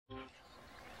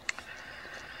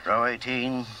Row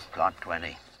 18, plot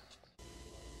 20.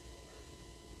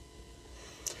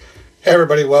 Hey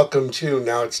everybody, welcome to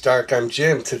Now It's Dark. I'm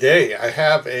Jim. Today I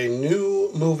have a new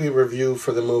movie review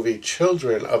for the movie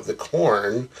Children of the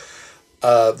Corn.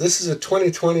 This is a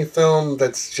 2020 film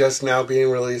that's just now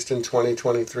being released in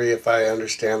 2023, if I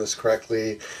understand this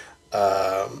correctly.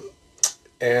 And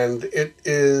it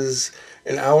is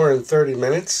an hour and 30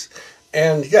 minutes.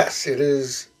 And yes, it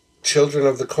is Children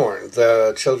of the Corn,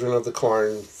 the Children of the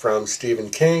Corn from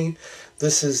Stephen King.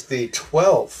 This is the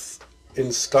 12th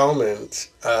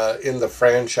installment in the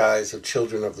franchise of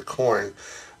Children of the Corn.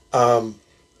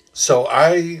 So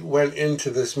I went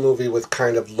into this movie with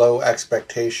kind of low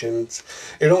expectations.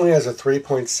 It only has a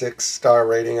 3.6 star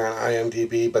rating on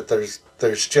IMDb, but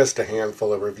there's just a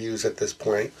handful of reviews at this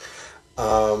point.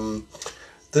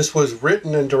 This was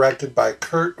written and directed by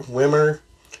Kurt Wimmer,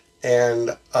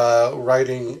 and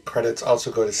writing credits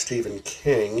also go to Stephen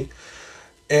King.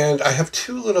 And I have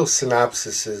two little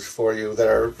synopsises for you that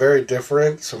are very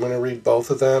different, so I'm going to read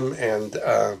both of them. And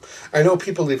I know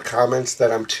people leave comments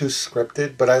that I'm too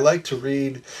scripted, but I like to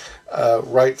read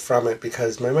right from it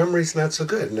because my memory's not so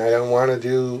good, and I don't want to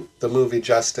do the movie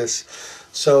justice.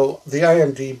 So the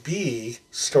IMDb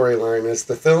storyline is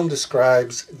the film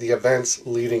describes the events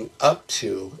leading up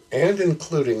to and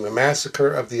including the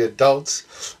massacre of the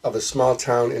adults of a small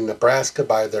town in Nebraska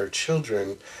by their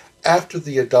children after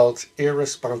the adults'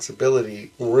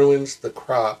 irresponsibility ruins the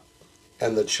crop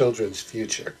and the children's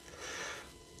future.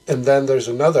 And then there's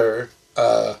another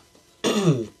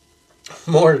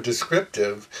more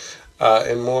descriptive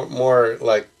and more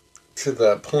like to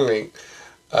the point.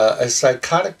 A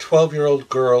psychotic 12-year-old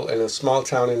girl in a small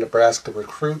town in Nebraska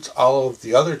recruits all of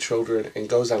the other children and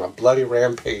goes on a bloody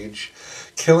rampage,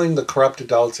 killing the corrupt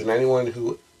adults and anyone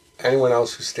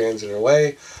else who stands in her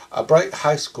way. A bright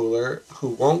high schooler who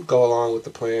won't go along with the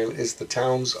plan is the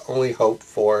town's only hope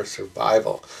for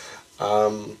survival.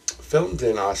 Filmed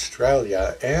in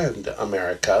Australia and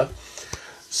America.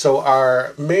 So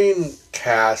our main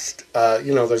cast,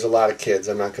 there's a lot of kids.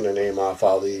 I'm not going to name off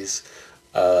all these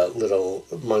little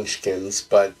munchkins,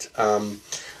 but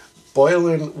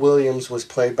Boylan Williams was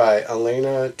played by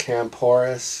Elena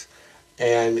Camporis,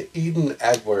 and Eden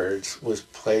Edwards was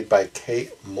played by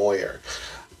Kate Moyer.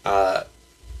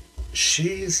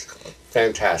 She's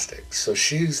fantastic. So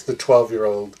she's the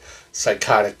 12-year-old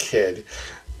psychotic kid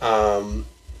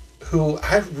who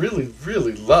I really,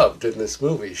 really loved in this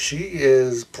movie. She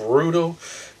is brutal.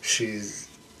 She's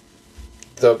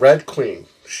the Red Queen.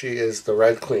 She is the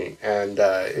Red Queen. And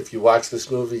if you watch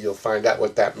this movie, you'll find out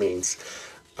what that means.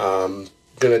 Going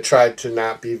to try to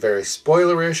not be very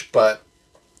spoilerish, but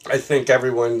I think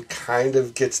everyone kind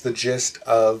of gets the gist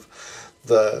of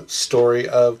the story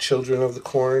of Children of the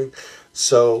Corn.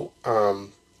 So,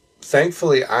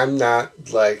 thankfully, I'm not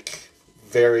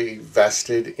very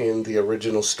vested in the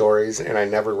original stories, and I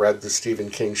never read the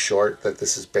Stephen King short that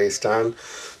this is based on.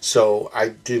 So I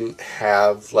didn't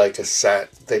have a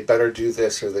set, they better do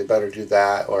this or they better do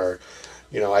that, or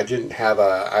I didn't have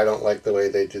I don't like the way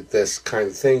they did this kind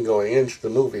of thing going into the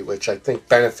movie, which I think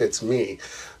benefits me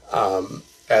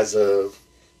as a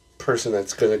person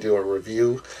that's going to do a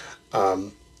review.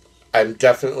 I'm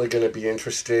definitely going to be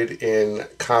interested in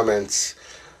comments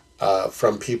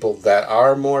from people that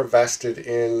are more vested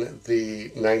in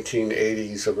the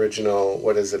 1980s original,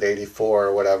 84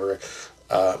 or whatever,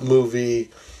 movie,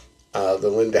 the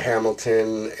Linda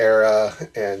Hamilton era,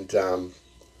 and,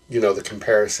 the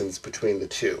comparisons between the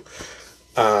two.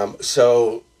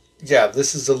 So, yeah,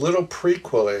 this is a little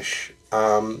prequel-ish.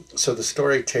 So the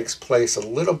story takes place a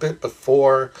little bit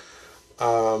before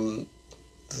the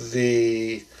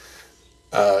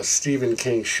Stephen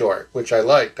King short, which I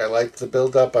liked. I liked the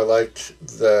build-up. I liked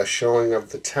the showing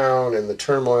of the town and the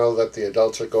turmoil that the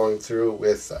adults are going through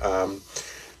with,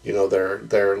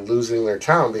 they're losing their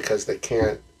town because they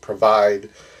can't provide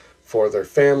for their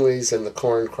families, and the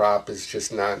corn crop is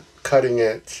just not cutting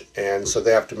it, and so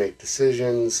they have to make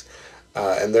decisions,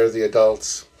 and they're the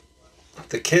adults.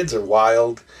 The kids are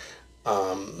wild.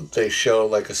 They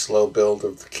show a slow build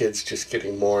of the kids just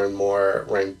getting more and more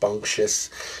rambunctious.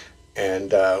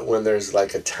 And when there's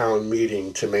a town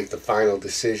meeting to make the final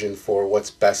decision for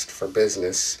what's best for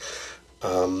business,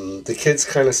 the kids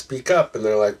kind of speak up and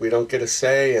they're like, we don't get a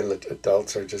say. And the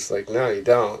adults are just like, no, you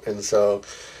don't. And so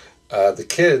the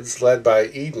kids, led by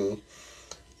Eden,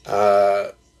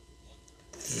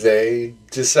 they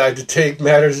decide to take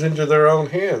matters into their own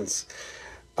hands.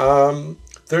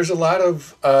 There's a lot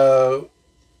of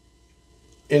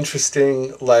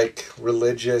interesting,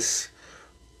 religious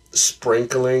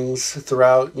sprinklings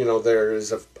throughout. There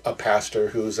is a pastor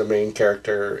who's a main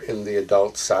character in the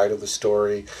adult side of the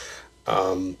story.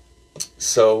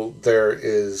 So there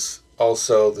is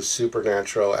also the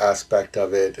supernatural aspect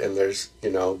of it, and there's,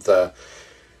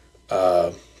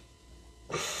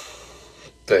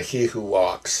 the He Who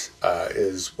Walks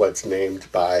is what's named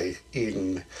by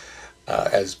Eden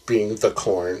as being the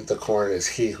corn. The corn is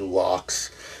He Who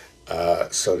Walks,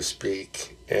 so to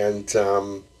speak. And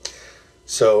and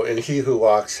He Who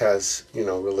Walks has,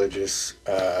 religious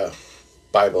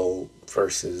Bible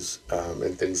verses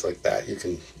and things like that. You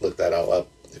can look that all up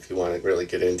if you want to really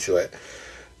get into it.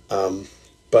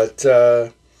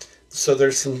 So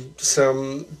there's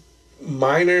some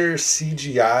minor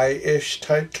CGI-ish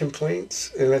type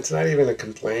complaints, and it's not even a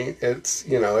complaint. It's,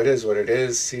 it is what it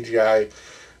is. CGI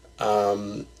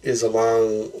is a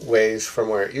long ways from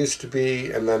where it used to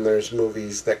be, and then there's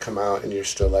movies that come out and you're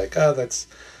still like, oh, that's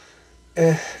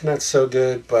not so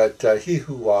good. But He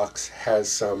Who Walks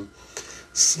has some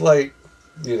slight,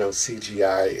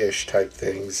 CGI-ish type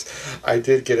things. I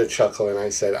did get a chuckle, and I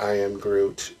said, I am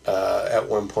Groot at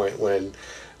one point when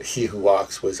He Who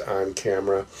Walks was on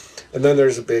camera. And then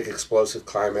there's a big explosive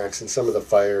climax, and some of the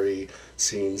fiery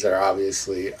scenes are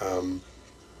obviously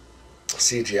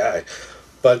CGI.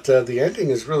 But the ending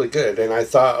is really good, and I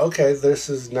thought, okay, this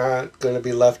is not going to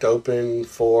be left open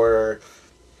for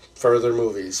further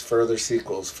movies, further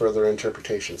sequels, further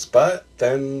interpretations. But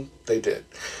then they did.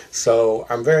 So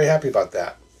I'm very happy about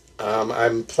that.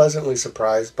 I'm pleasantly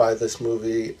surprised by this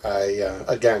movie. I,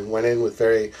 again, went in with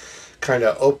very kind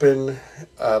of open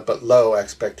but low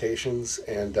expectations,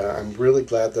 and I'm really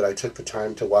glad that I took the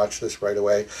time to watch this right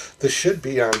away. This should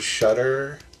be on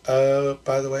Shudder,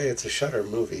 by the way. It's a Shudder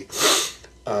movie.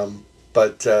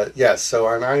 Yes, so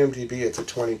on IMDb it's a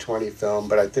 2020 film,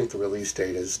 but I think the release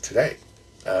date is today,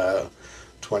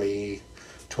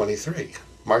 2023,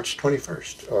 March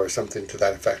 21st, or something to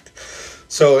that effect.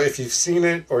 So if you've seen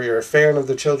it, or you're a fan of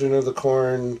the Children of the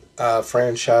Corn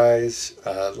franchise,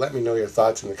 let me know your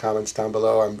thoughts in the comments down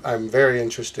below. I'm very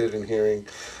interested in hearing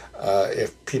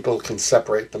if people can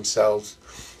separate themselves.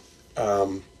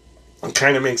 It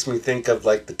kind of makes me think of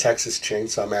like the Texas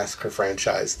Chainsaw Massacre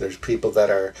franchise. There's people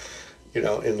that are,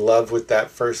 in love with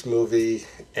that first movie,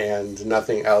 and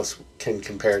nothing else can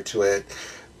compare to it.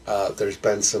 There's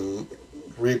been some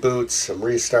reboots, some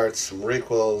restarts, some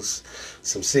requels,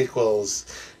 some sequels,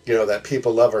 that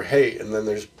people love or hate, and then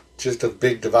there's just a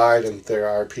big divide, and there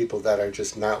are people that are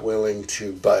just not willing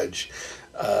to budge.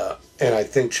 And I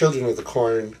think Children of the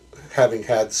Corn, having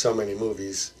had so many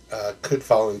movies, could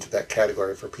fall into that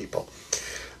category for people.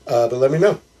 But let me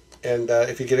know. And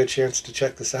if you get a chance to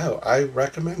check this out, I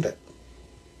recommend it.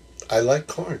 I like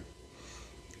corn.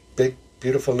 Big,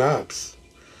 beautiful knobs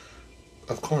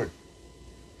of corn.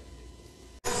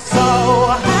 So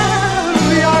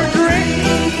have your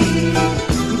drink.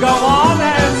 Go on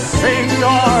and sing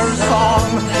your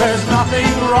song. There's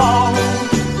nothing wrong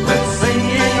with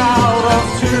singing out of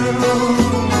tune.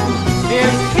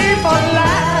 If people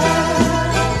laugh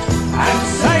and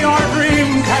say your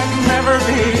dream can never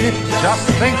be, just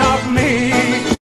think of me.